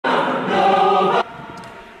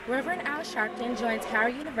Reverend Sharpton joins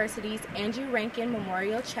Howard University's Andrew Rankin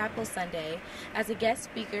Memorial Chapel Sunday as a guest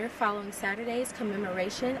speaker following Saturday's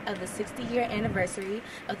commemoration of the 60-year anniversary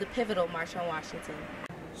of the pivotal March on Washington.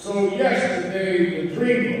 So yesterday the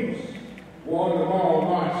dreamers won tomorrow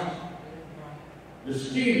marches. The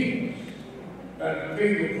schemers that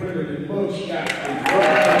fingerprinted in mugshots.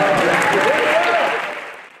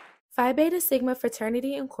 Phi Beta Sigma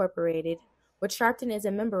Fraternity Incorporated, which Sharpton is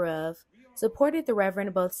a member of, supported the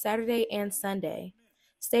Reverend both Saturday and Sunday,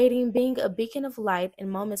 stating being a beacon of light in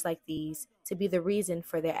moments like these to be the reason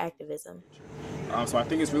for their activism. So I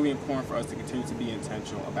think it's really important for us to continue to be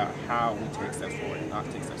intentional about how we take steps forward and not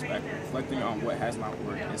take steps back, reflecting on what has not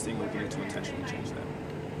worked and seeing what we need to intentionally change that.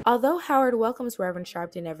 Although Howard welcomes Reverend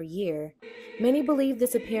Sharpton every year, many believe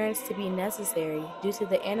this appearance to be necessary due to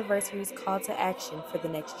the anniversary's call to action for the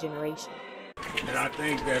next generation. And I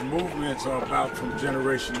think that movements are about from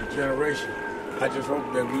generation to generation. I just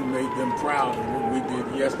hope that we made them proud of what we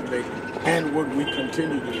did yesterday and what we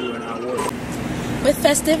continue to do in our work. With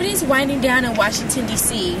festivities winding down in Washington,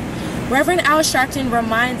 D.C., Reverend Sharpton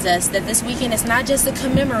reminds us that this weekend is not just a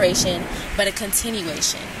commemoration, but a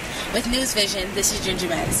continuation. With NewsVision, this is Ginger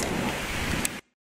Mattison.